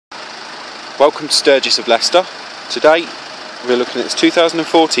Welcome to Sturgess of Leicester. Today we're looking at this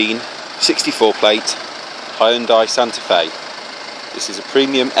 2014 64 plate Hyundai Santafe. This is a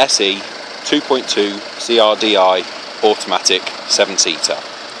premium SE 2.2 CRDI automatic 7-seater.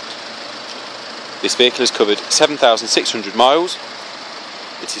 This vehicle has covered 7,600 miles.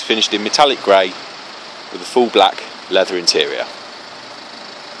 It is finished in metallic grey with a full black leather interior.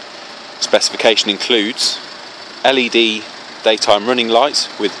 Specification includes LED daytime running lights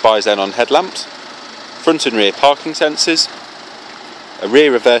with bi-xenon headlamps, front and rear parking sensors, a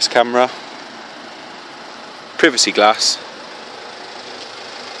rear reverse camera, privacy glass,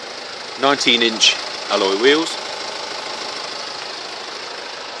 19-inch alloy wheels,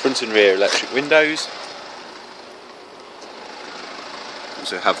 front and rear electric windows.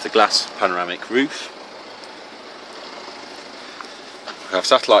 Also have the glass panoramic roof. We have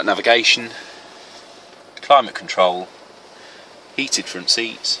satellite navigation, climate control, heated front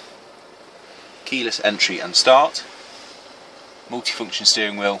seats, keyless entry and start, multifunction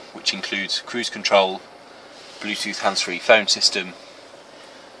steering wheel which includes cruise control, Bluetooth hands-free phone system.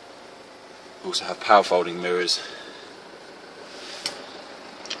 We also have power folding mirrors.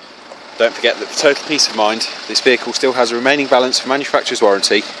 Don't forget that for total peace of mind, this vehicle still has a remaining balance for manufacturer's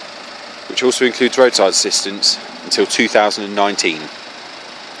warranty, which also includes roadside assistance until 2019.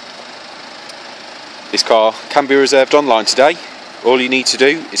 This car can be reserved online today. All you need to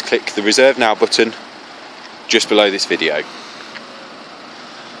do is click the Reserve Now button just below this video.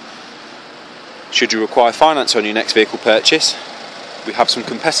 Should you require finance on your next vehicle purchase, we have some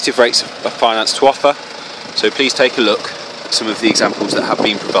competitive rates of finance to offer, so please take a look at some of the examples that have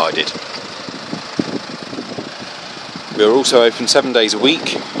been provided. We are also open 7 days a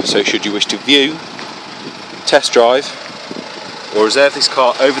week, so should you wish to view, test drive or reserve this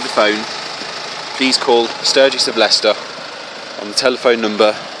car over the phone, please call Sturgess of Leicester on the telephone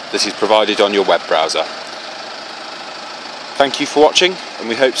number that is provided on your web browser. Thank you for watching, and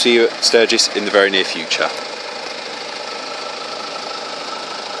we hope to see you at Sturgess in the very near future.